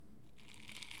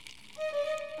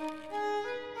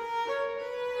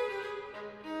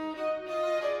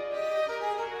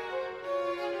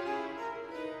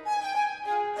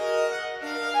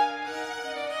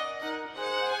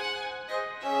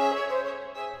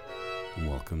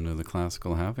Welcome to the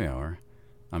Classical Happy Hour.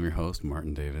 I'm your host,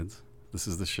 Martin Davids. This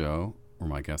is the show where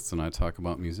my guests and I talk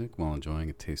about music while enjoying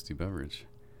a tasty beverage.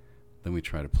 Then we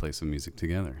try to play some music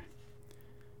together.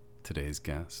 Today's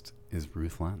guest is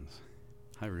Ruth Lenz.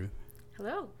 Hi, Ruth.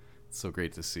 Hello. It's so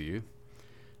great to see you.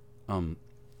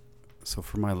 So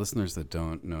for my listeners that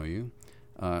don't know you,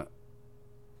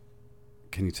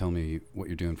 can you tell me what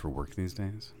you're doing for work these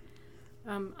days?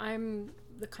 I'm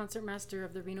the concertmaster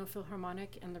of the Reno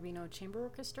Philharmonic and the Reno Chamber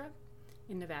Orchestra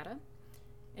in Nevada.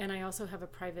 And I also have a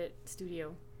private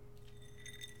studio.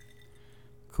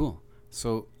 Cool.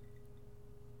 So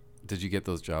did you get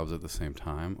those jobs at the same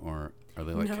time, or are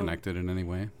they No. connected in any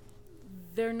way?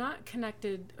 They're not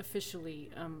connected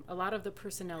officially. A lot of the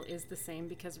personnel is the same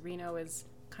because Reno is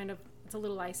it's a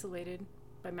little isolated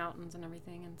by mountains and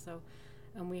everything. And so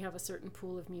we have a certain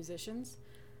pool of musicians.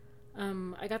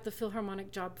 I got the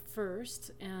Philharmonic job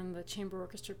first, and the chamber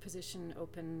orchestra position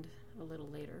opened a little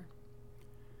later.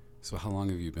 So how long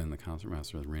have you been the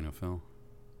concertmaster of the Reno Phil?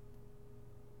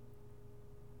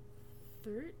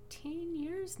 13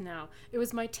 years now. It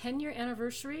was my 10-year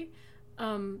anniversary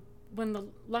when the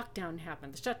lockdown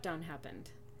happened, the shutdown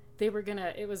happened. We were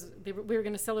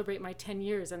gonna celebrate my 10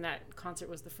 years, and that concert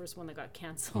was the first one that got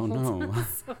canceled. Oh no.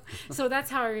 so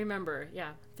that's how I remember.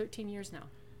 Yeah, 13 years now.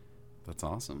 That's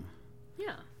awesome.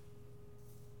 Yeah.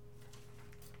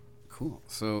 Cool.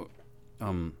 So,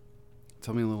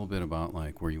 tell me a little bit about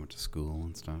where you went to school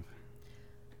and stuff.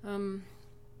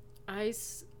 I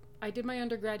did my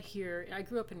undergrad here. I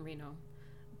grew up in Reno,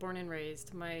 born and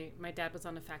raised. My dad was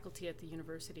on the faculty at the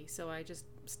university, so I just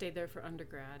stayed there for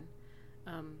undergrad.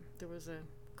 There was a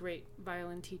great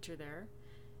violin teacher there.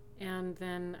 And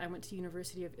then I went to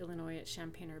University of Illinois at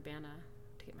Champaign-Urbana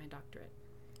to get my doctorate.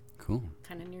 Cool.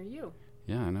 Kind of near you.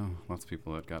 Yeah, I know. Lots of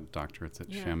people that got doctorates at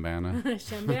Yeah. Chambana.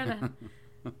 Chambana.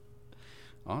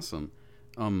 Awesome.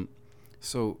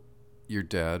 So your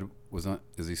dad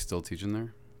is he still teaching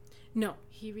there? No,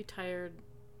 he retired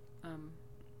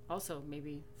also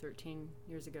maybe 13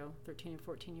 or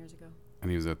 14 years ago.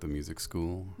 And he was at the music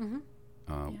school? Mm-hmm.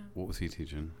 Yeah. What was he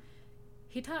teaching?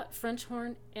 He taught French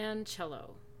horn and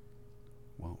cello.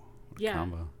 Whoa. What a Yeah.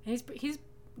 combo. And he's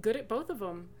good at both of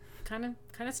them. Kind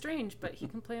of strange, but he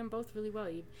can play them both really well.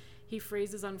 He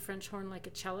phrases on French horn like a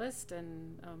cellist,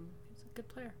 and he's a good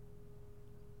player.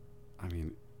 I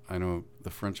mean, I know the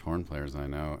French horn players I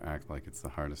know act like it's the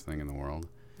hardest thing in the world.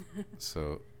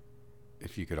 So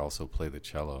if you could also play the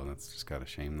cello, that's just got to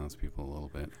shame those people a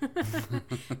little bit.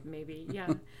 Maybe,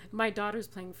 yeah. My daughter's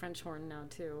playing French horn now,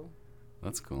 too.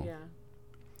 That's cool. Yeah.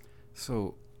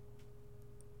 So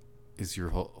is your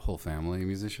whole family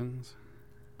musicians?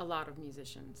 A lot of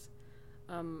musicians.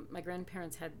 My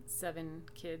grandparents had 7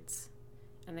 kids,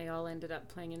 and they all ended up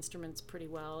playing instruments pretty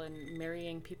well and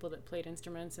marrying people that played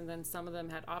instruments, and then some of them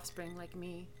had offspring like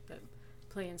me that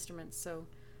play instruments. So,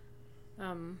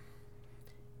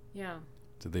 yeah.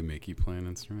 Did they make you play an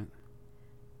instrument?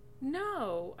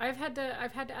 No, I've had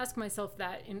to ask myself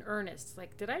that in earnest.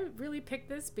 Like, did I really pick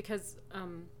this? Because,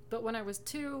 but when I was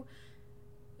 2,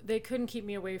 they couldn't keep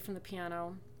me away from the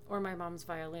piano or my mom's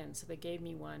violin, so they gave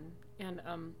me one. And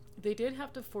they did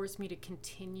have to force me to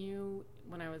continue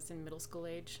when I was in middle school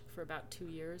age for about 2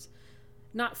 years.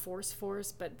 Not force,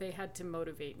 but they had to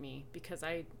motivate me because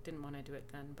I didn't want to do it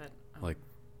then. But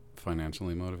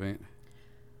financially motivate?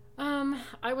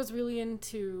 I was really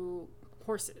into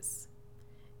horses,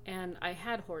 and I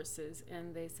had horses,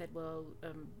 and they said, well,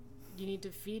 you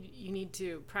need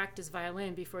to practice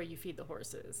violin before you feed the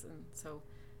horses. And so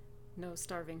no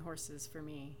starving horses for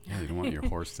me. Yeah, you don't want your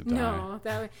horse to die. No,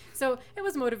 so it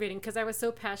was motivating because I was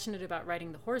so passionate about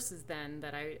riding the horses then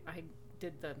that I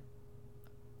did the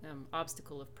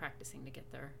obstacle of practicing to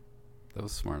get there. That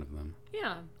was smart of them.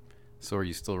 Yeah. So are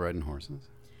you still riding horses?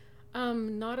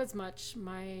 Not as much.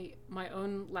 My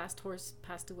own last horse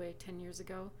passed away 10 years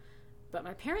ago, but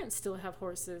my parents still have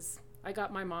horses. I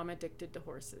got my mom addicted to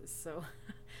horses, so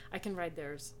I can ride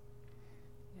theirs.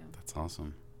 Yeah. That's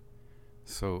awesome.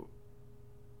 So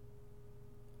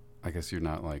I guess you're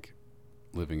not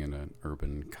living in an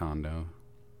urban condo.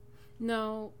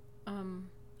 No,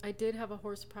 I did have a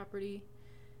horse property,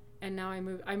 and now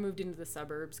I moved into the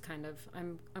suburbs. Kind of.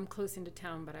 I'm close into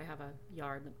town, but I have a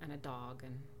yard and a dog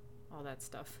and all that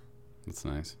stuff. That's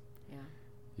nice. Yeah.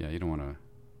 Yeah, you don't want to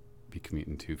be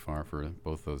commuting too far for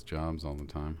both those jobs all the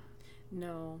time.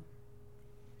 No.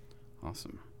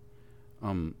 Awesome.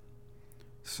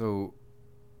 So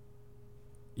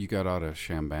you got out of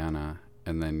Chambana,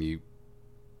 and then you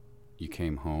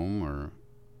came home, or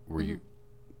were you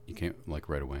came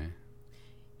right away?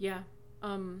 Yeah.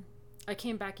 I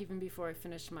came back even before I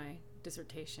finished my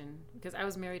dissertation because I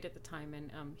was married at the time,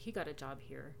 and he got a job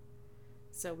here.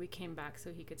 So we came back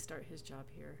so he could start his job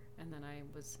here. And then I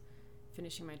was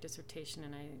finishing my dissertation,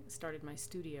 and I started my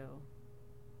studio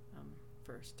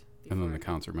first. And then the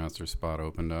concertmaster spot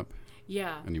opened up?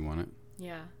 Yeah. And you won it?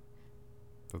 Yeah.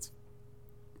 That's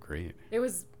great. It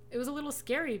was a little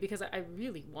scary because I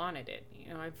really wanted it.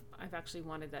 You know, I've actually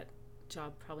wanted that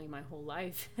job probably my whole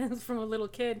life from a little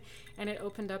kid, and it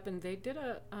opened up, and they did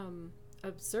a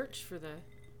search for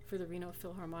the Reno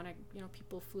Philharmonic. You know,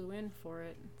 people flew in for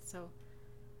it, so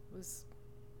it was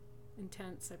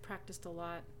intense. I practiced a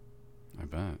lot. I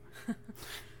bet.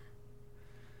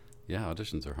 Yeah,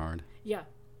 auditions are hard. Yeah,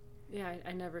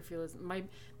 I never feel as my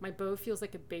bow feels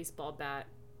like a baseball bat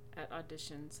at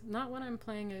auditions. Not when I'm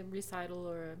playing a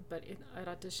recital but at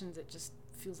auditions it just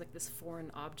feels like this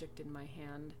foreign object in my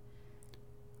hand.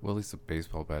 Well, at least a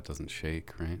baseball bat doesn't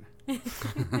shake, right?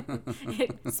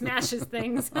 It smashes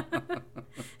things.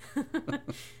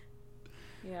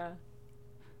 Yeah.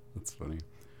 That's funny.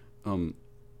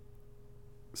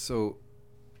 So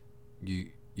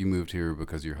you moved here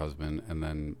because of your husband, and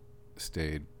then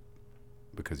stayed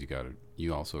because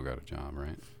you also got a job,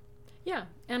 right? Yeah,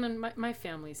 and then my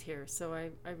family's here, so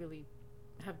I really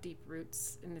have deep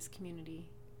roots in this community.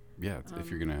 Yeah, if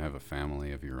you're going to have a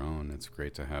family of your own, it's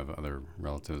great to have other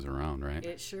relatives around, right?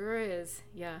 It sure is.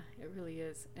 Yeah, it really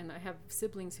is. And I have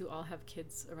siblings who all have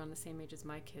kids around the same age as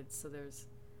my kids, so there's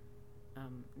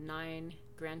 9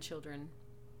 grandchildren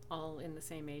all in the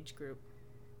same age group.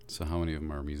 So how many of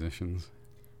them are musicians?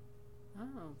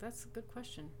 Oh, that's a good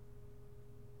question.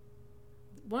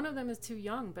 One of them is too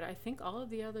young, but I think all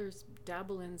of the others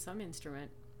dabble in some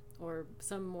instrument, or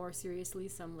some more seriously,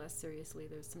 some less seriously.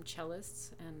 There's some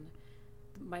cellists, and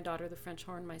my daughter, the French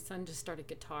horn. My son just started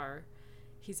guitar.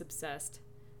 He's obsessed.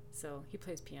 So he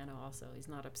plays piano also. He's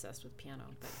not obsessed with piano,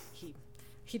 but he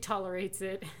tolerates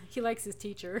it. He likes his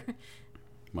teacher.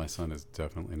 My son is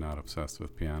definitely not obsessed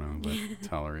with piano, but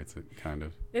tolerates it, kind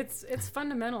of. It's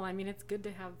fundamental. I mean, it's good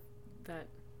to have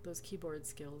those keyboard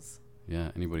skills. Yeah.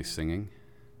 Anybody singing?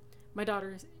 My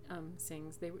daughter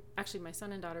sings. Actually, my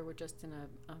son and daughter were just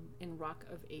in Rock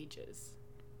of Ages.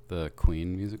 The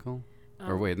Queen musical?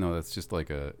 Or wait, no, that's just like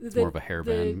it's more of a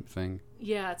hairband thing.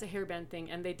 Yeah, it's a hairband thing,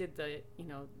 and they did the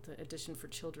edition for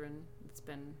children. It's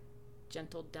been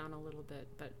gentled down a little bit,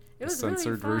 but it was really fun.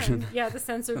 Censored version. Yeah, the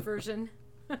censored version.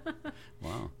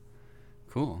 Wow,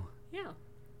 cool. Yeah.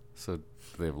 So do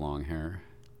they have long hair?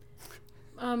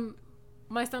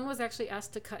 My son was actually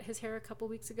asked to cut his hair a couple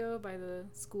weeks ago by the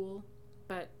school,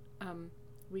 but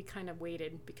we kind of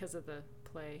waited because of the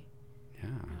play. Yeah.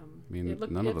 I mean,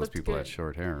 none of those people had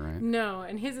short hair, right? No,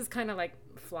 and his is kind of like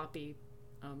floppy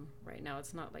right now.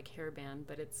 It's not like hairband,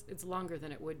 but it's longer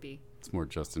than it would be. It's more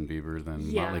Justin Bieber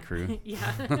than Motley Crue.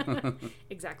 Yeah,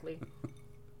 exactly.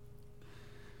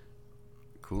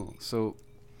 Cool. So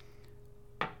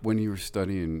when you were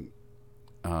studying,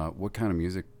 what kind of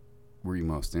music were you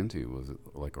most into? Was it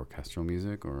like orchestral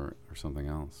music or something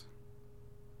else?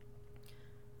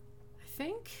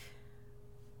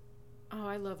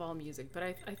 I love all music, but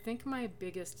I think my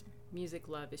biggest music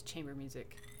love is chamber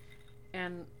music.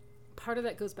 And part of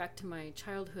that goes back to my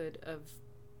childhood of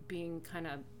being kind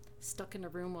of stuck in a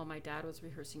room while my dad was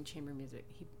rehearsing chamber music.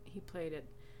 He played at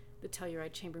the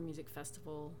Telluride Chamber Music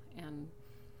Festival and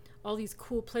all these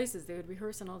cool places. They would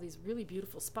rehearse in all these really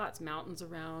beautiful spots, mountains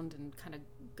around and kind of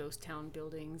ghost town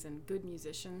buildings and good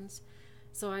musicians.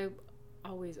 So I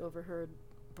always overheard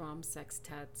Brahms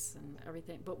sextets and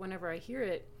everything. But whenever I hear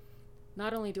it,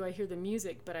 not only do I hear the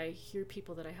music, but I hear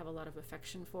people that I have a lot of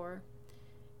affection for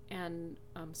and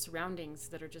surroundings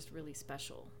that are just really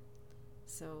special.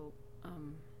 So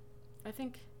I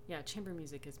think, chamber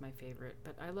music is my favorite,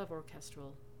 but I love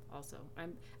orchestral also.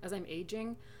 As I'm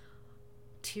aging,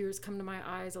 tears come to my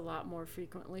eyes a lot more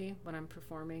frequently when I'm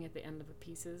performing at the end of the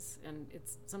pieces, and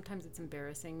sometimes it's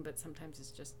embarrassing, but sometimes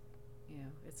it's just,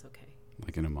 it's okay.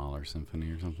 Like in a Mahler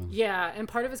symphony or something? Yeah, and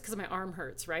part of it's because my arm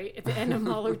hurts, right? At the end of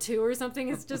Mahler 2 or something,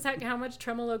 it's just how much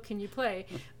tremolo can you play?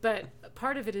 But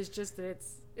part of it is just that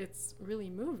it's really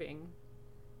moving.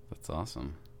 That's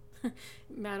awesome.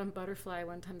 Madame Butterfly,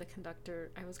 one time the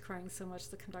conductor, I was crying so much,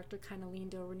 the conductor kind of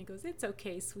leaned over and he goes, "It's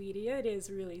okay, sweetie, it is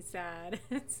really sad."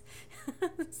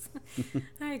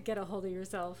 I get a hold of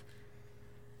yourself.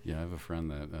 Yeah, I have a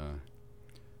friend that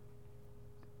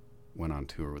went on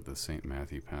tour with the St.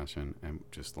 Matthew Passion and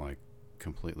just like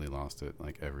completely lost it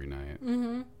like every night.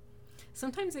 Mm-hmm.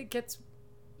 Sometimes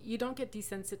you don't get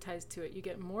desensitized to it, you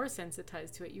get more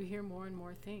sensitized to it. You hear more and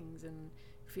more things and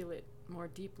feel it more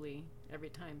deeply every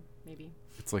time, maybe.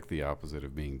 It's like the opposite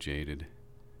of being jaded.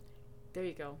 There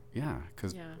you go. Yeah,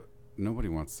 because nobody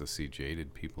wants to see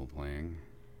jaded people playing.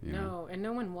 You know? No, and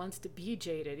no one wants to be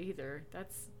jaded either.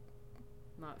 That's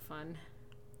not fun.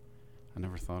 I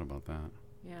never thought about that.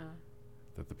 Yeah.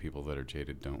 That the people that are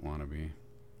jaded don't want to be.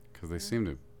 Because they seem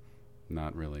to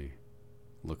not really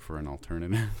look for an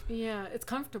alternative. Yeah, it's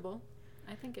comfortable.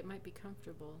 I think it might be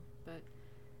comfortable, but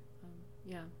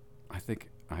yeah. I think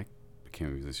I became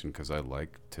a musician because I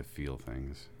like to feel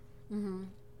things Mm-hmm.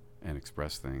 and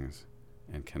express things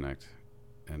and connect.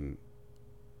 And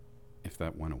if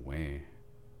that went away,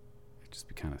 it'd just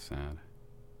be kind of sad.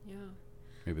 Yeah.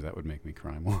 Maybe that would make me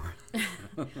cry more.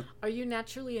 Are you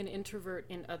naturally an introvert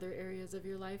in other areas of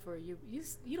your life, or you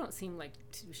don't seem like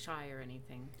too shy or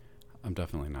anything? I'm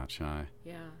definitely not shy.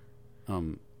 Yeah.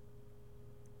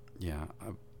 Yeah,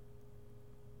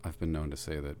 I've been known to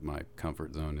say that my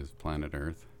comfort zone is planet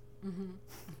Earth.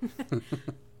 Mm-hmm.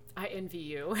 I envy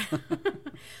you.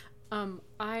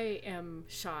 I am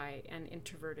shy and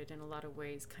introverted in a lot of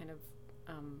ways, kind of,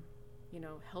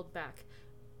 held back.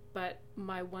 But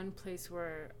my one place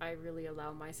where I really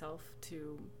allow myself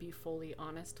to be fully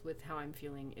honest with how I'm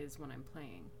feeling is when I'm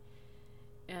playing.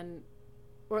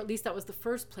 Or at least that was the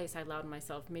first place I allowed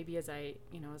myself. Maybe as I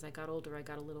got older, I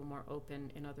got a little more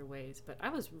open in other ways. But I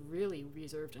was really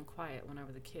reserved and quiet when I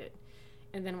was a kid.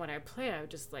 And then when I play, I would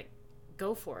just like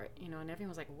go for it, and everyone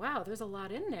was like, wow, there's a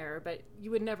lot in there. But you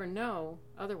would never know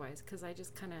otherwise because I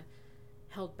just kind of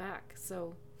held back.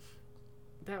 So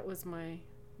that was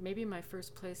maybe my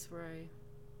first place where I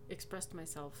expressed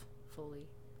myself fully.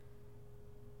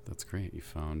 That's great. You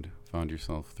found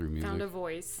yourself through music. Found a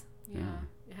voice. Yeah.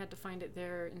 Yeah. I had to find it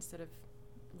there instead of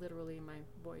literally my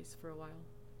voice for a while.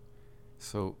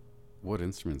 So, what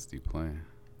instruments do you play?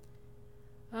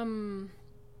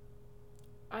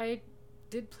 I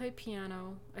did play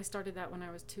piano. I started that when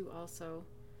I was 2 also.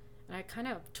 And I kind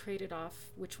of traded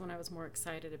off which one I was more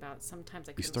excited about. Sometimes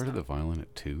I could. You started the violin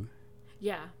at 2?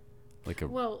 Yeah. Like a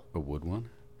wood one?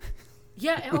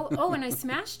 Yeah. And I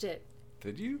smashed it.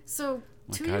 Did you? So,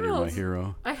 my 2 God, year olds. you're my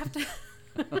hero. I have to.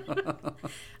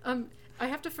 I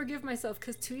have to forgive myself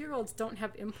because 2-year-olds don't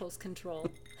have impulse control.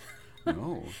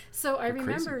 No. So I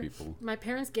remember people. My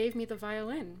parents gave me the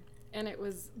violin, and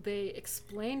they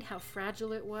explained how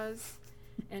fragile it was,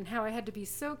 and how I had to be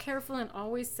so careful and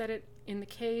always set it in the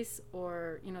case,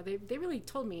 or they really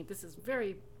told me this is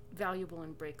very valuable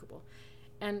and breakable.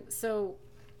 And so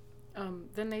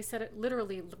then they set it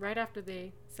literally right after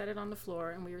they set it on the floor,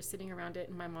 and we were sitting around it,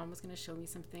 and my mom was going to show me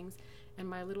some things, and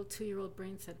my little 2-year-old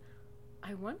brain said,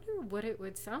 I wonder what it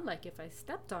would sound like if I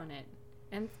stepped on it.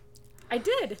 And I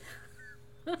did.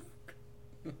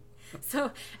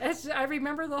 So I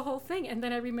remember the whole thing, and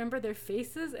then I remember their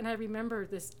faces, and I remember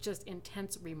this just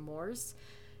intense remorse.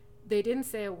 They didn't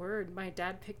say a word. My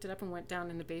dad picked it up and went down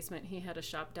in the basement. He had a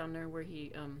shop down there where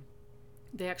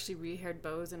they actually rehaired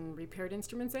bows and repaired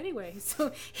instruments anyway.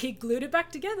 So he glued it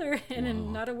back together, and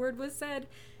then not a word was said.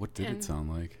 What did it sound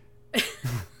like?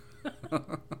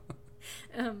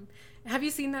 Have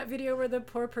you seen that video where the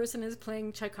poor person is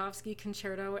playing Tchaikovsky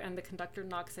concerto and the conductor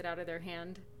knocks it out of their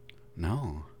hand?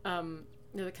 No.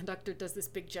 The conductor does this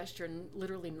big gesture and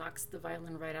literally knocks the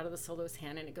violin right out of the soloist's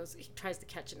hand, and he tries to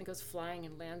catch it, and it goes flying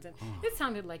and lands, and it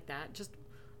sounded like that, just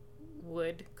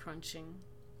wood crunching,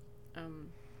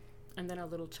 and then a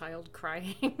little child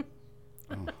crying.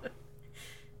 Oh.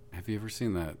 Have you ever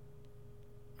seen that?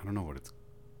 I don't know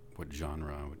what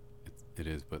genre it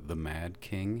is, but The Mad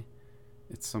King.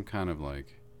 It's some kind of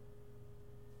like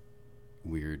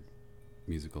weird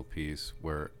musical piece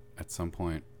where at some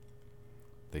point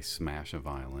they smash a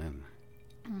violin.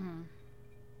 Mm.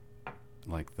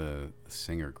 Like the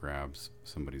singer grabs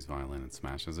somebody's violin and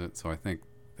smashes it. So I think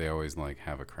they always like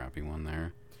have a crappy one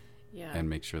there. Yeah. And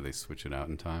make sure they switch it out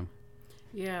in time.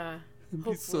 Yeah.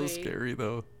 It's so scary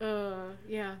though.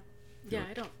 Yeah. Yeah,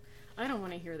 I don't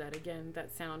want to hear that again,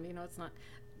 that sound. It's not.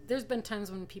 There's been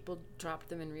times when people drop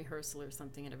them in rehearsal or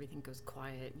something and everything goes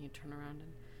quiet and you turn around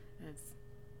and it's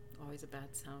always a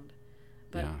bad sound.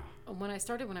 But when I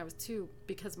started when I was 2,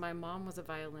 because my mom was a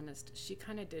violinist, she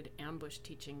kind of did ambush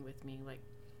teaching with me. Like,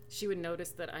 she would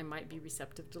notice that I might be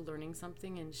receptive to learning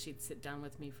something, and she'd sit down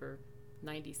with me for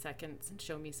 90 seconds and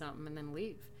show me something and then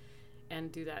leave,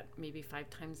 and do that maybe 5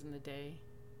 times in the day.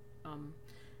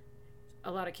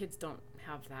 A lot of kids don't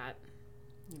have that,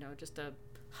 just a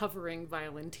hovering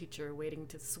violin teacher waiting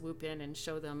to swoop in and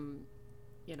show them,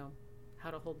 how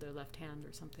to hold their left hand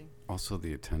or something. Also,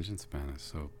 the attention span is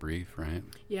so brief, right?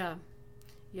 Yeah,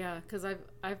 because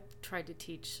I've tried to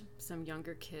teach some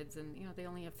younger kids, and they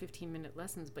only have 15-minute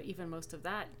lessons, but even most of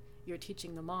that, you're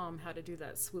teaching the mom how to do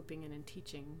that swooping in and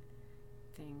teaching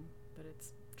thing, but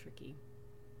it's tricky.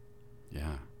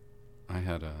 Yeah, I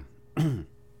had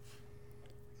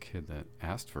kid that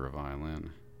asked for a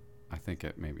violin, I think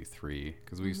at maybe 3,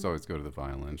 because we used to always go to the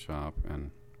violin shop,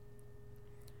 and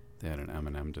they had an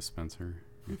M&M dispenser.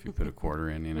 If you put a quarter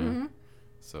in, you know. Mm-hmm.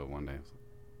 So one day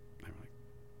they were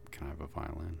like, "Can I have a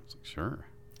violin?" I was like, "Sure."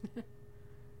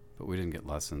 But we didn't get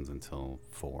lessons until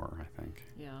 4, I think.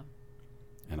 Yeah.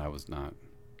 And I was not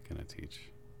going to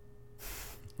teach.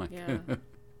 Yeah.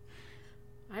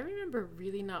 I remember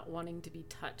really not wanting to be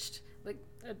touched. Like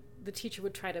the teacher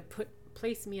would try to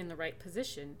place me in the right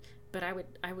position, but I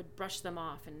would brush them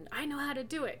off, and I know how to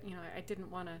do it. You know, I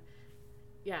didn't want to.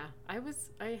 Yeah, I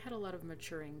had a lot of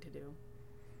maturing to do.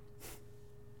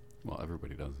 Well,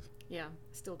 everybody does. Yeah,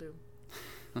 still do.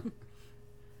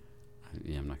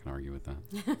 Yeah, I'm not going to argue with that.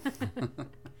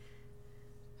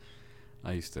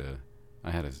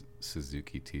 I had a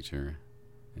Suzuki teacher,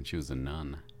 and she was a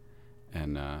nun,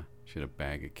 and she had a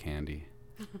bag of candy,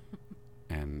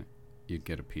 and you'd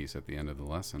get a piece at the end of the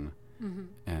lesson, Mm-hmm.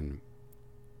 and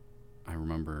I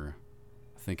remember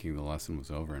thinking the lesson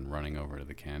was over and running over to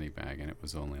the candy bag, and it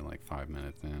was only like 5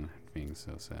 minutes in, being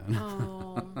so sad.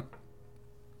 Oh.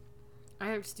 I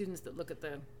have students that look at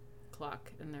the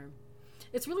clock, and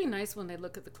it's really nice when they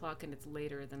look at the clock and it's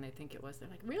later than they think it was. They're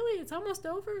like, "Really? It's almost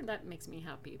over?" That makes me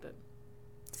happy, but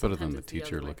It's better than sometimes the it's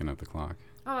teacher other way. looking at the clock.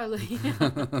 Oh, yeah.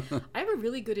 I have a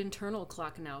really good internal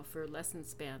clock now for lesson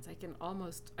spans. I can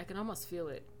almost feel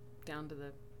it down to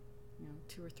the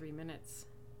 2 or 3 minutes.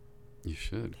 You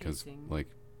should, because Pacing. like,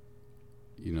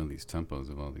 you know these tempos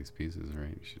of all these pieces,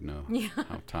 right? You should know Yeah.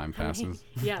 how time passes.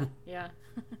 Yeah, yeah.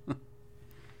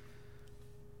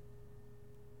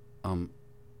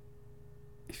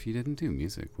 If you didn't do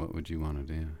music, what would you want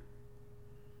to do?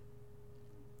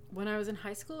 When I was in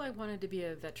high school, I wanted to be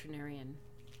a veterinarian.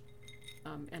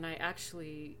 And I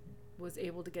actually was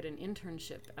able to get an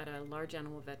internship at a large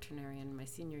animal veterinarian my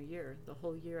senior year. The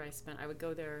whole year I would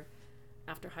go there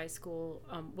after high school.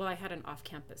 Well, I had an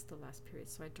off-campus the last period,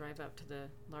 so I'd drive out to the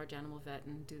large animal vet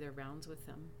and do their rounds with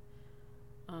them.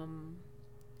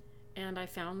 And I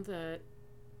found that,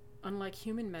 unlike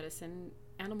human medicine,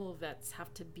 animal vets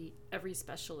have to be every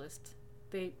specialist.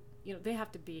 They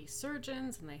have to be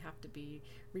surgeons, and they have to be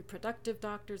reproductive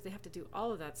doctors. They have to do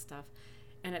all of that stuff,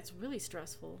 and it's really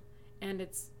stressful, and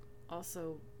it's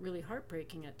also really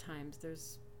heartbreaking at times.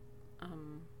 There's,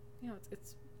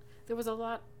 there was a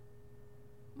lot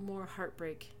more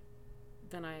heartbreak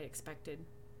than I expected,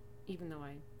 even though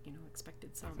I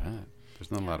expected some. I bet.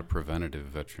 There's not a lot of preventative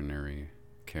veterinary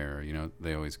care.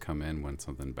 They always come in when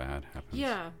something bad happens.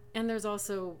 Yeah, and there's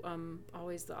also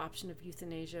always the option of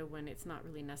euthanasia when it's not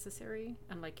really necessary.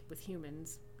 Unlike with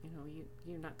humans,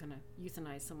 you're not going to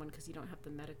euthanize someone because you don't have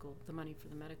the money for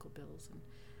the medical bills.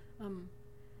 And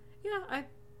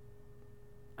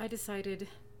I decided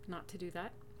not to do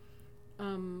that.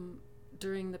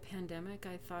 During the pandemic,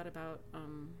 I thought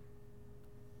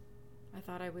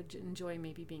I would enjoy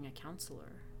maybe being a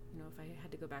counselor. If I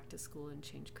had to go back to school and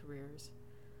change careers.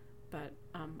 But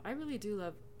I really do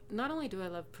love, not only do I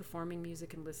love performing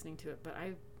music and listening to it, but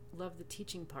I love the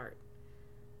teaching part.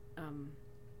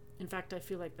 In fact, I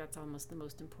feel like that's almost the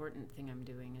most important thing I'm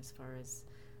doing, as far as,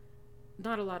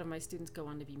 not a lot of my students go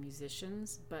on to be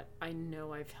musicians, but I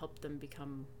know I've helped them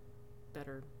become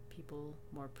better people,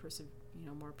 more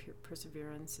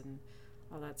perseverance and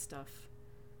all that stuff.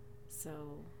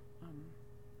 So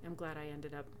I'm glad I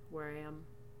ended up where I am.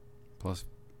 Plus,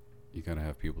 you got to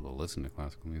have people to listen to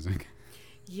classical music.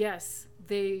 Yes,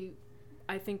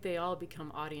 I think they all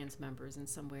become audience members in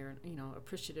some way, or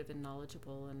appreciative and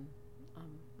knowledgeable, and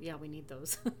we need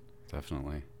those.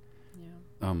 Definitely.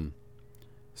 Yeah.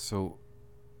 So,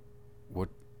 what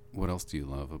else do you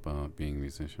love about being a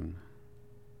musician?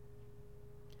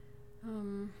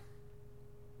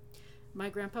 My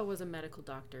grandpa was a medical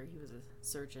doctor. He was a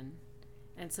surgeon,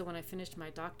 and so when I finished my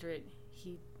doctorate,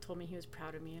 he told me he was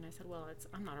proud of me, and I said, "Well,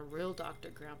 I'm not a real doctor,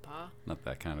 Grandpa." Not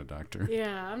that kind of doctor.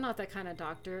 Yeah, I'm not that kind of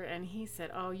doctor. And he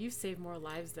said, "Oh, you save more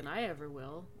lives than I ever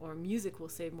will, or music will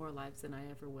save more lives than I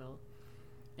ever will."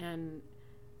 And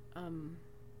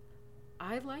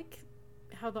I like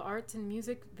how the arts and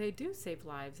music, they do save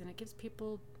lives, and it gives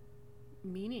people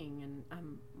meaning.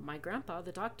 And my grandpa,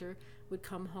 the doctor, would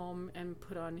come home and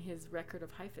put on his record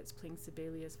of Heifetz playing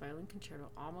Sibelius Violin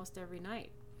Concerto almost every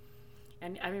night.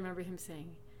 And I remember him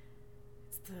saying,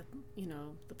 it's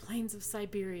the plains of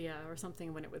Siberia or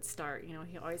something when it would start.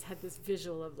 He always had this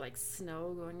visual of like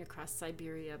snow going across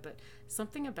Siberia, but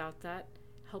something about that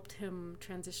helped him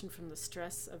transition from the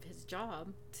stress of his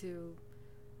job to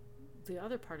the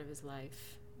other part of his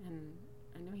life. And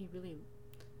I know he really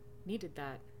needed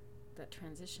that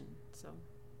transition. So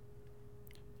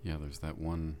yeah, there's that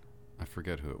one, I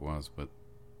forget who it was, but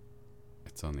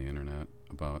it's on the internet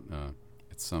about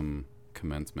it's some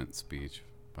commencement speech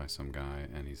by some guy,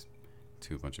 and he's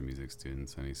to a bunch of music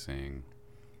students, and he's saying,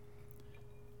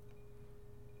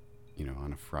 you know,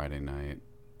 on a Friday night,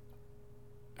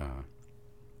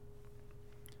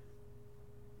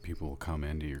 people will come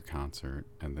into your concert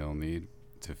and they'll need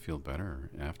to feel better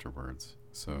afterwards.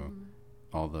 So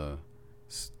all the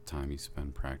time you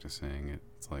spend practicing,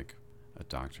 it's like a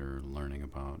doctor learning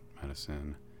about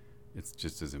medicine. It's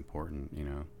just as important, you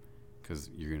know,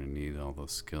 because you're going to need all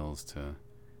those skills to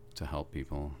help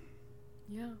people.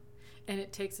 Yeah. And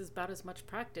it takes about as much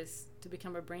practice to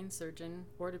become a brain surgeon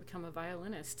or to become a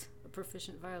violinist, a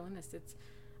proficient violinist.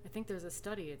 I think there's a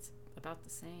study, it's about the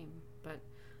same. But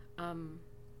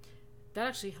that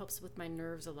actually helps with my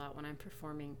nerves a lot when I'm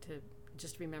performing, to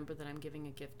just remember that I'm giving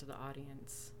a gift to the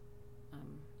audience.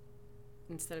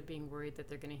 Instead of being worried that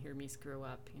they're going to hear me screw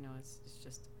up, you know, it's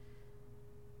just,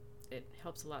 it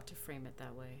helps a lot to frame it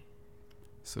that way.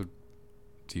 So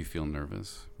do you feel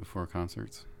nervous before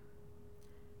concerts?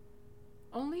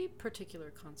 Only particular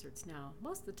concerts now.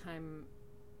 Most of the time,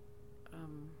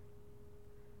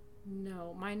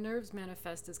 no. My nerves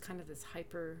manifest as kind of this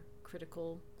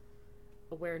hypercritical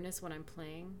awareness when I'm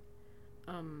playing.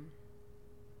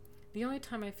 The only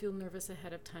time I feel nervous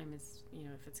ahead of time is, you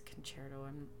know, if it's a concerto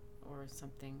or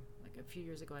something. Like a few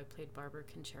years ago, I played Barber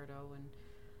Concerto, and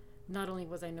not only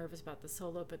was I nervous about the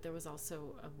solo, but there was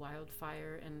also a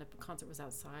wildfire, and the concert was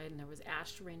outside, and there was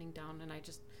ash raining down, and I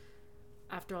just,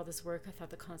 after all this work, I thought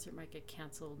the concert might get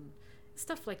canceled and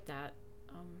stuff like that.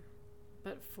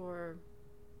 But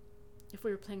if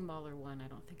we were playing Mahler 1, I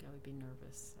don't think I would be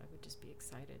nervous. I would just be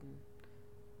excited, and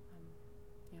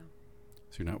yeah.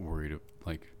 So you're not worried,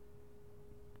 like,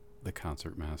 the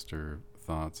concertmaster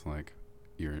thoughts, like,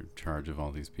 you're in charge of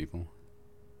all these people?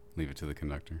 Leave it to the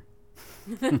conductor?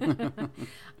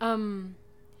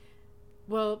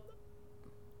 Well,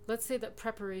 let's say that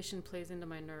preparation plays into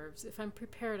my nerves. If I'm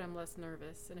prepared, I'm less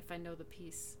nervous. And if I know the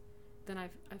piece, then I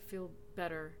feel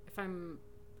better. If I'm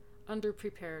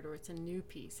underprepared or it's a new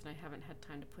piece and I haven't had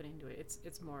time to put into it,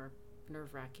 it's more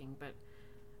nerve-wracking. But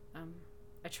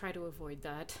I try to avoid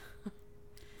that.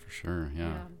 For sure,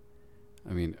 yeah.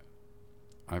 I mean,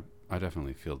 I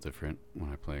definitely feel different when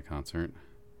I play a concert.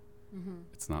 Mm-hmm.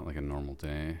 It's not like a normal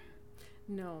day.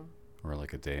 No. Or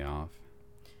like a day off.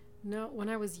 No, when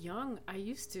I was young,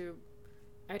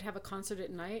 I'd have a concert at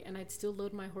night and I'd still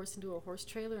load my horse into a horse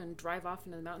trailer and drive off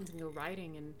into the mountains and go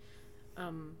riding and,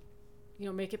 you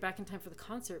know, make it back in time for the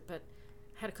concert. But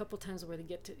I had a couple times where they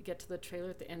get to the trailer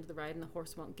at the end of the ride and the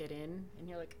horse won't get in. And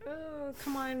you're like, oh,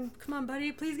 come on,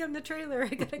 buddy, please get in the trailer.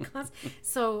 I got a concert.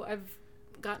 So I've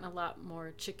gotten a lot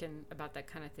more chicken about that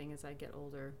kind of thing as I get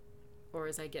older. Or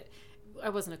I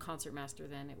wasn't a concert master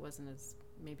then. It wasn't as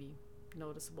maybe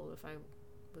noticeable if I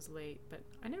was late, but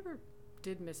I never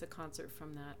did miss a concert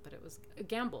from that, but it was a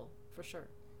gamble for sure.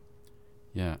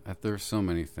 Yeah, there's so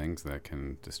many things that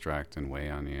can distract and weigh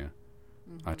on you.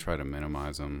 Mm-hmm. I try to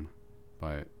minimize them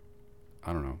by,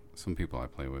 I don't know, some people I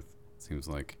play with, it seems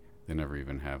like they never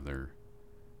even have their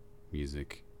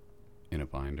music in a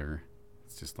binder.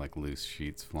 It's just like loose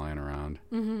sheets flying around.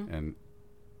 Mm-hmm. And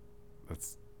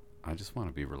I just want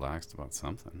to be relaxed about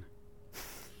something.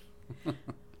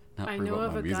 Not I worry know about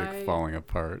of my a music guy falling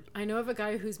apart. I know of a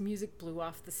guy whose music blew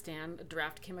off the stand. A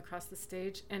draft came across the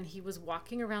stage, and he was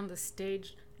walking around the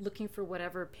stage looking for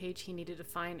whatever page he needed to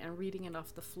find and reading it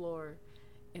off the floor.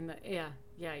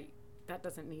 That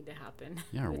doesn't need to happen.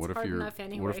 Yeah, or what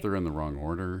anyway. What if they're in the wrong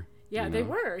order? Yeah, they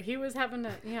were. He was having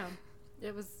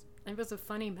it was a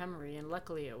funny memory, and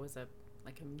luckily it was a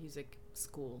music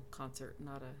school concert,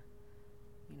 not a,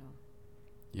 you know.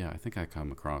 Yeah, I think I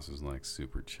come across as like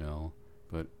super chill,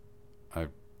 but I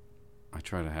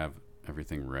try to have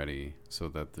everything ready so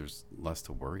that there's less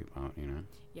to worry about, you know?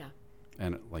 Yeah.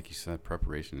 And like you said,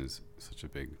 preparation is such a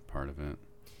big part of it.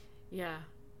 Yeah.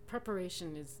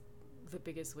 Preparation is the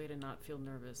biggest way to not feel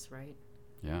nervous, right?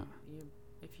 Yeah.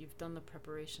 If you've done the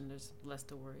preparation, there's less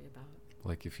to worry about.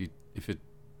 Like if it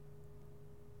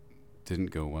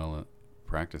didn't go well at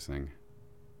practicing,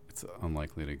 it's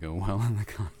unlikely to go well in the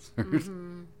concert.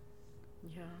 Mm-hmm.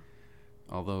 Yeah.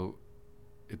 Although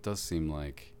it does seem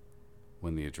like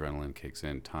when the adrenaline kicks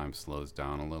in, time slows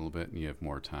down a little bit and you have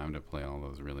more time to play all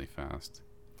those really fast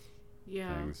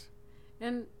things.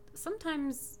 And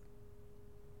sometimes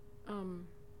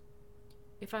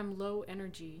if I'm low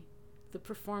energy, the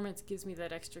performance gives me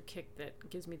that extra kick that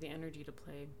gives me the energy to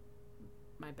play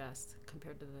my best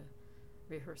compared to the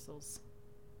rehearsals.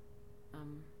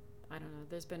 I don't know.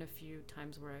 There's been a few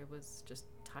times where I was just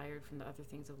tired from the other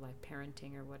things of like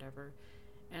parenting or whatever,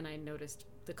 and I noticed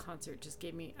the concert just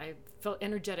gave me, I felt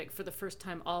energetic for the first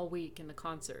time all week in the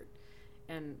concert.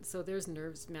 And so there's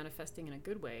nerves manifesting in a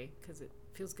good way, because it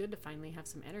feels good to finally have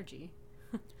some energy.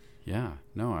 Yeah.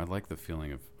 No, I like the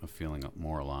feeling of feeling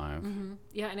more alive. Mm-hmm.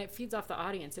 Yeah, and it feeds off the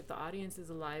audience. If the audience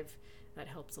is alive, that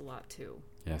helps a lot too.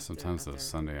 Yeah, sometimes those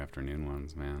Sunday afternoon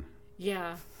ones, man.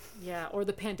 Yeah, yeah. Or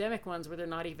the pandemic ones where they're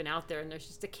not even out there and there's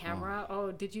just a camera.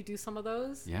 Oh, did you do some of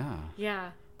those? Yeah.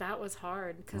 Yeah, that was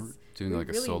hard, because doing like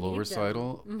a really solo need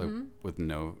recital them. Mm-hmm. with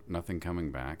nothing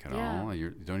coming back at all. You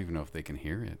don't even know if they can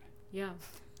hear it. Yeah,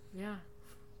 yeah.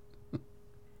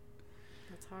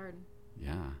 That's hard.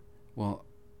 Yeah. Well,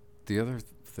 the other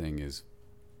thing is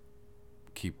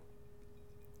keep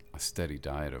a steady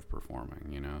diet of performing,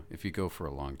 you know. If you go for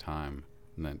a long time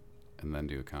and then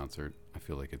do a concert, I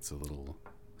feel like it's a little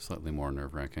slightly more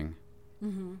nerve-wracking.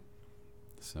 Mm-hmm.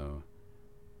 So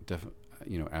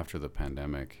you know, after the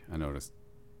pandemic, I noticed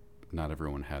not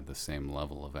everyone had the same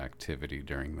level of activity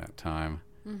during that time.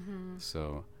 Mm-hmm.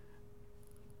 So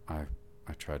I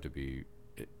tried to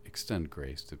extend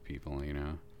grace to people, you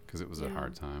know, because it was a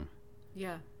hard time.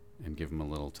 Yeah. And give them a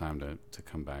little time to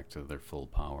come back to their full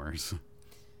powers.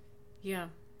 Yeah,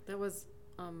 that was.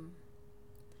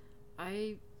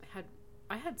 I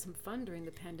had some fun during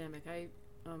the pandemic.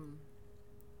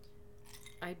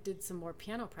 I did some more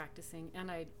piano practicing, and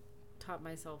I taught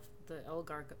myself the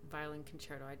Elgar violin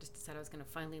concerto. I just decided I was going to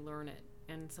finally learn it,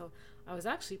 and so I was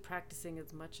actually practicing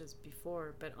as much as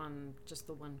before, but on just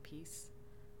the one piece.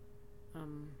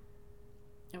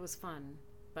 It was fun,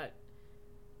 but.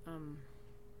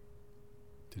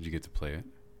 Did you get to play it?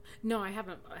 No, I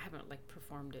haven't like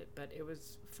performed it, but it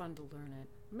was fun to learn it.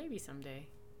 Maybe someday.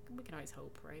 We can always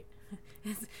hope, right?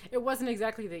 It wasn't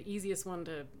exactly the easiest one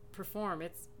to perform.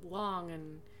 It's long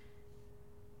and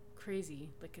crazy,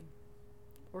 like an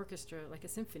orchestra, like a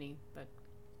symphony, but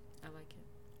I like it.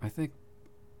 I think,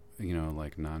 you know,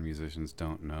 like non-musicians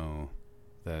don't know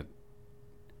that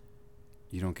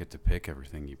you don't get to pick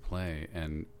everything you play,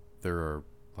 and there are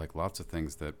like lots of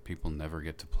things that people never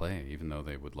get to play, even though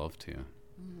they would love to.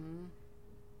 Mm-hmm.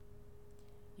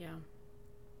 Yeah.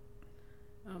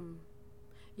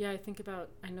 Yeah,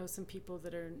 I know some people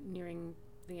that are nearing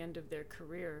the end of their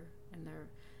career, and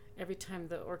every time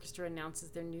the orchestra announces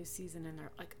their new season, and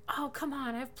they're like, oh, come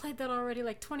on, I've played that already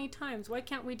like 20 times. Why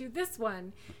can't we do this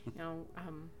one? You know,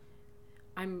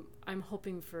 I'm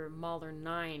hoping for Mahler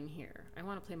 9 here. I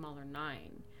want to play Mahler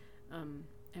 9.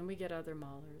 And we get other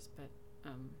Mahlers, but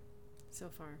so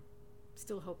far,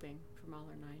 still hoping for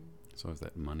Mahler 9. So is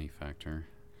that money factor?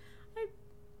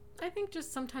 I think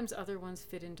just sometimes other ones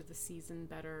fit into the season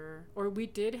better. Or we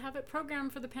did have it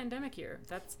programmed for the pandemic year.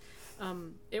 That's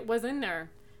it was in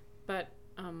there, but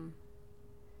and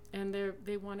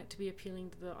they want it to be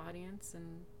appealing to the audience,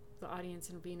 and the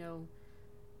audience in Reno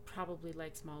probably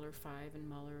likes Mahler 5 and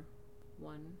Mahler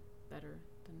 1 better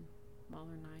than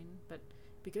Mahler 9, but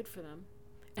it'd be good for them.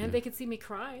 And they could see me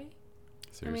cry.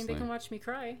 Seriously. I mean, they can watch me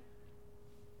cry.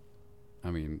 I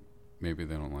mean, maybe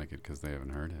they don't like it because they haven't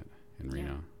heard it in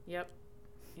Reno. Yep.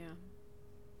 Yeah.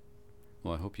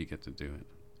 Well, I hope you get to do it.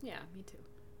 Yeah, me too.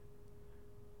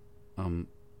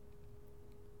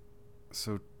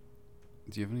 So,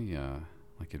 do you have any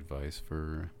like advice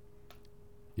for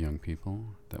young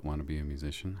people that want to be a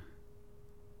musician?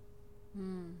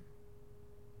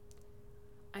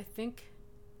 I think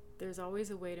there's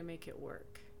always a way to make it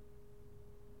work.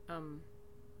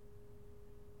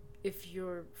 If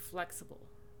you're flexible,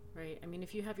 right? I mean,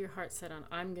 if you have your heart set on,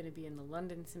 I'm going to be in the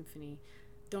London Symphony,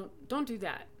 don't do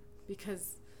that,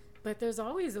 but there's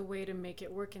always a way to make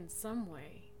it work in some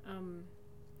way.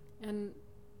 And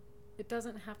it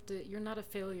doesn't have to, you're not a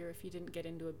failure if you didn't get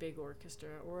into a big orchestra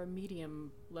or a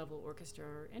medium level orchestra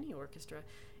or any orchestra.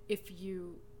 If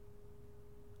you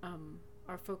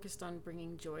are focused on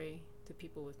bringing joy to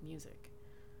people with music.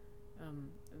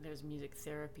 There's music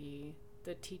therapy,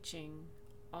 the teaching,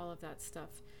 all of that stuff.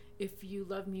 If you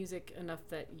love music enough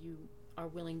that you are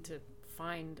willing to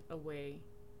find a way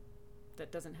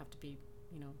that doesn't have to be,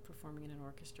 you know, performing in an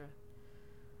orchestra.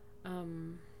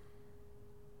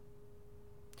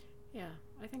 Yeah,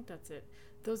 I think that's it.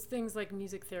 Those things like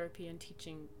music therapy and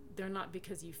teaching, they're not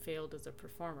because you failed as a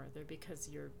performer. They're because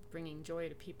you're bringing joy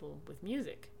to people with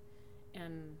music.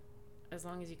 And as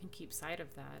long as you can keep sight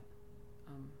of that,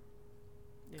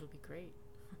 it'll be great.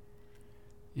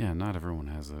 Yeah, not everyone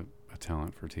has a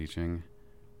talent for teaching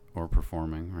or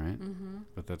performing, right? Mm-hmm.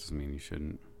 But that doesn't mean you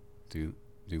shouldn't do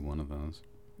one of those.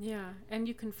 Yeah, and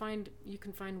you can find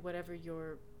whatever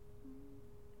your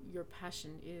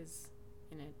passion is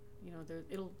in it. You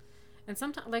know, and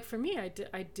sometimes, like for me,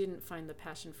 I didn't find the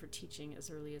passion for teaching as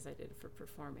early as I did for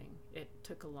performing. It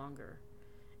took a longer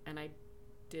and I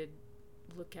did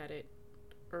look at it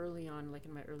early on, like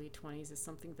in my early 20s, as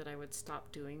something that I would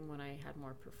stop doing when I had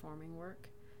more performing work.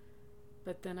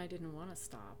 But then I didn't want to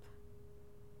stop.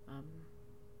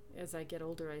 As I get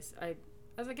older,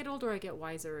 I get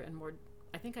wiser and more.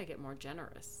 I think I get more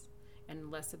generous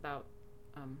and less about,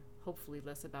 hopefully,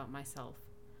 less about myself.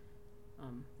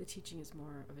 The teaching is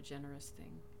more of a generous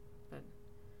thing, but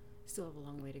still have a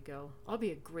long way to go. I'll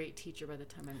be a great teacher by the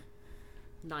time I'm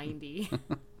 90.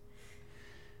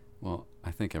 Well,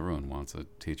 I think everyone wants a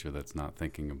teacher that's not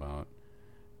thinking about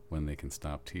when they can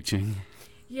stop teaching.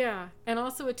 Yeah, and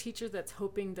also a teacher that's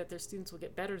hoping that their students will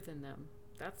get better than them.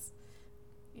 That's,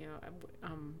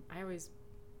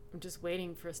 I'm just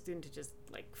waiting for a student to just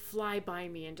like fly by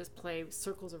me and just play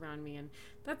circles around me, and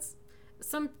that's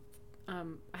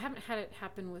I haven't had it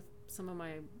happen with some of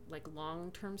my like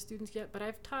long-term students yet, but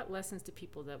I've taught lessons to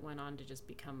people that went on to just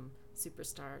become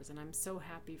superstars, and I'm so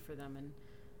happy for them, and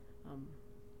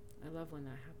I love when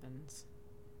that happens.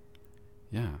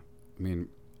 Yeah, I mean,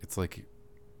 it's like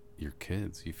your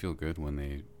kids. You feel good when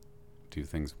they do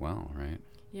things well, right?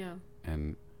 Yeah.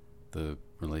 And the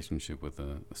relationship with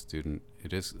a student,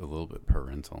 it is a little bit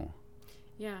parental.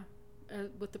 Yeah.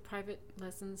 With the private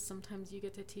lessons, sometimes you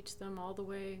get to teach them all the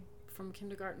way from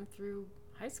kindergarten through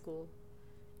high school,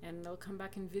 and they'll come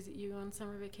back and visit you on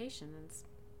summer vacation, and it's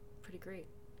pretty great.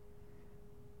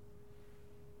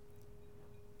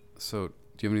 So,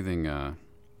 do you have anything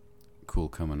cool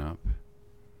coming up?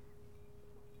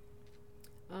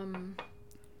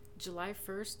 July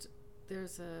 1st,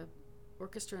 there's a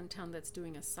orchestra in town that's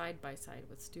doing a side-by-side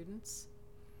with students.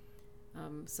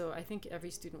 So I think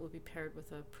every student will be paired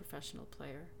with a professional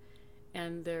player.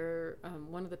 And they're,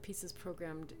 one of the pieces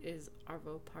programmed is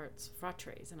Arvo Part's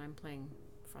Fratres, and I'm playing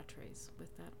Fratres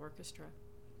with that orchestra.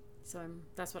 So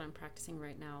that's what I'm practicing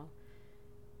right now.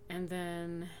 And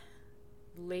then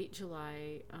late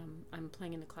July, I'm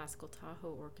playing in the Classical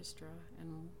Tahoe Orchestra,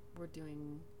 and we're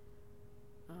doing...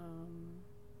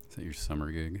 Is that your summer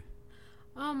gig?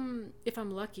 If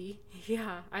I'm lucky.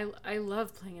 Yeah, I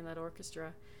love playing in that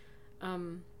orchestra. I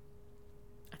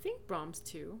think Brahms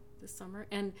too this summer,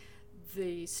 and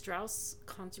the Strauss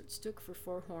Concertstück for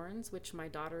four horns, which my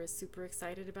daughter is super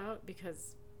excited about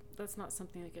because that's not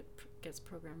something that gets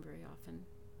programmed very often.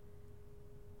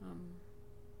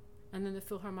 And then the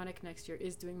Philharmonic next year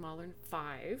is doing Mahler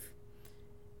 5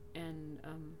 and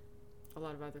a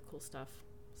lot of other cool stuff.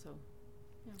 So,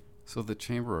 yeah. So the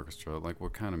chamber orchestra, like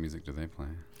what kind of music do they play?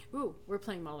 Ooh, we're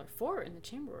playing Mahler 4 in the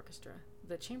chamber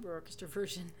orchestra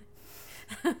version.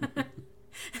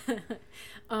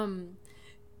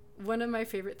 One of my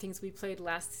favorite things we played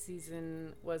last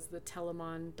season was the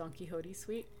Telemann Don Quixote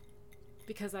suite,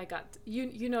 because I got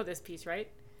you know this piece, right?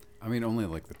 I mean, only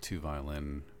like the 2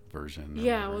 violin version.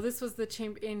 Yeah, well, this was the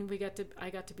chamber, and I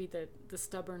got to be the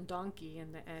stubborn donkey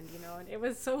in the end, and it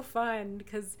was so fun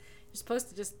because you're supposed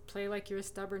to just play like you're a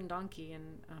stubborn donkey,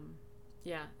 and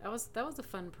yeah, that was a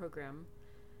fun program.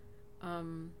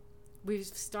 We've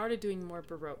started doing more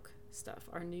Baroque stuff.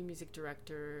 Our new music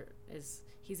director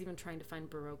he's even trying to find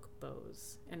Baroque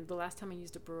bows, and the last time I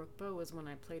used a Baroque bow was when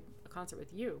I played a concert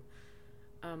with you.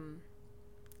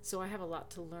 So I have a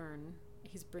lot to learn.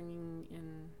 He's bringing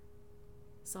in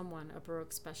a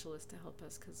Baroque specialist to help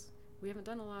us, because we haven't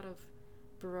done a lot of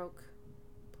Baroque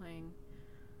playing.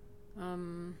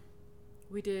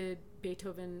 We did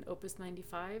Beethoven Opus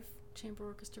 95 chamber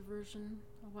orchestra version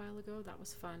a while ago. That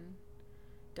was fun.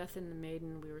 Death in the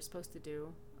Maiden we were supposed to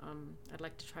do. I'd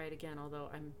like to try it again, although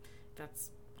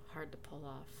that's hard to pull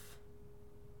off.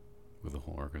 With a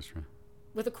whole orchestra?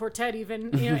 With a quartet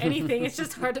even, anything. It's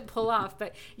just hard to pull off.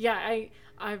 But yeah,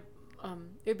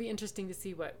 it'd be interesting to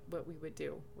see what we would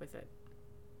do with it.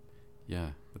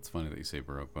 Yeah, it's funny that you say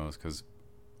Baroque bows, because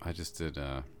I just did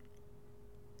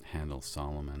Handel's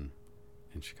Solomon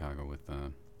in Chicago with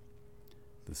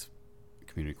this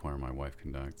community choir my wife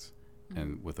conducts,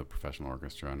 and with a professional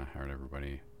orchestra, and I hired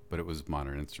everybody, but it was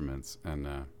modern instruments, and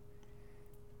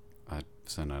I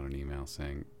sent out an email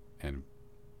saying, and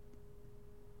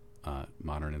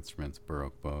modern instruments,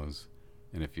 Baroque bows,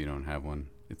 and if you don't have one,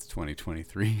 it's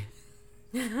 2023.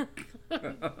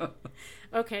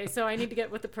 Okay, so I need to get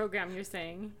with the program you're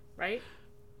saying, right?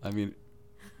 I mean,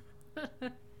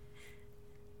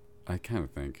 I kind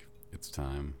of think it's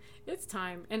time. It's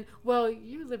time. And, well,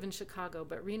 you live in Chicago,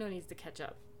 but Reno needs to catch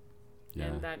up. Yeah.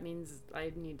 And that means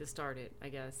I need to start it, I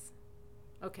guess.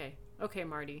 Okay,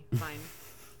 Marty, fine.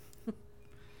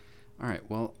 All right,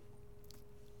 well,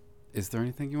 is there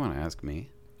anything you want to ask me?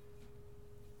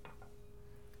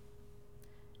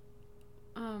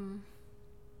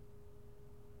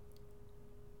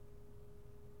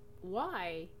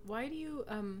 Why why do you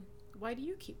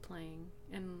keep playing,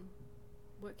 and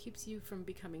what keeps you from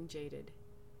becoming jaded?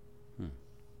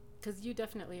 Because you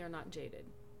definitely are not jaded.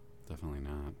 Definitely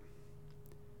not.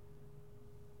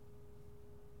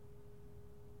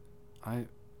 I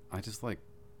just like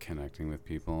connecting with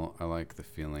people. I like the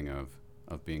feeling of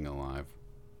being alive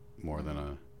more than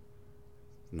a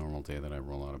normal day that I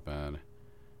roll out of bed.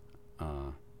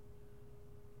 I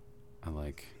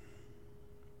like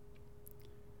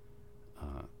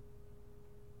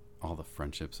all the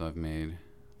friendships I've made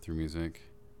through music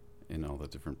in all the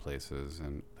different places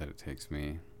and that it takes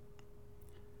me.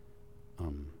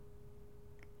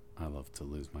 I love to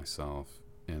lose myself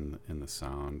in the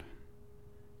sound,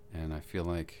 and I feel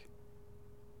like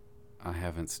I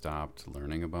haven't stopped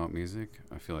learning about music.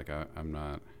 I feel like I'm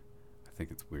not. I think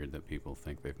it's weird that people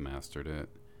think they've mastered it,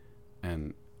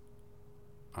 and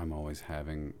I'm always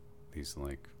having these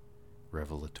like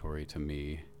revelatory to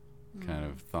me kind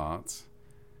of thoughts.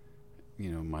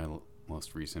 You know, my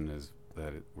most recent is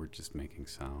that we're just making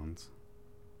sounds.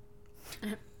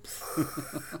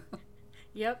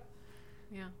 Yep.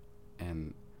 Yeah.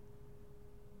 And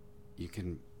you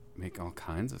can make all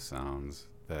kinds of sounds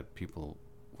that people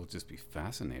will just be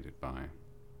fascinated by.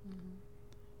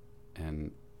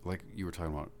 And like you were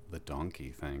talking about the donkey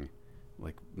thing,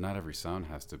 like not every sound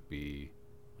has to be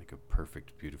like a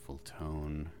perfect, beautiful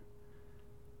tone.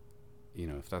 You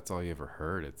know, if that's all you ever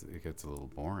heard, it gets a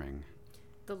little boring.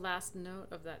 The last note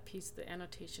of that piece, the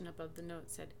annotation above the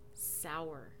note said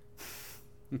sour.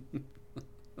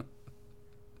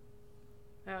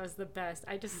 That was the best.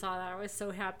 I just saw that. I was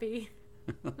so happy.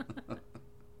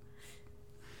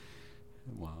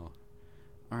 Wow.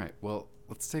 All right. Well,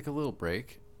 let's take a little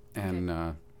break, and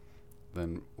then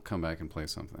we'll come back and play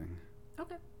something.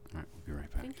 Okay. All right. We'll be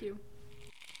right back. Thank you.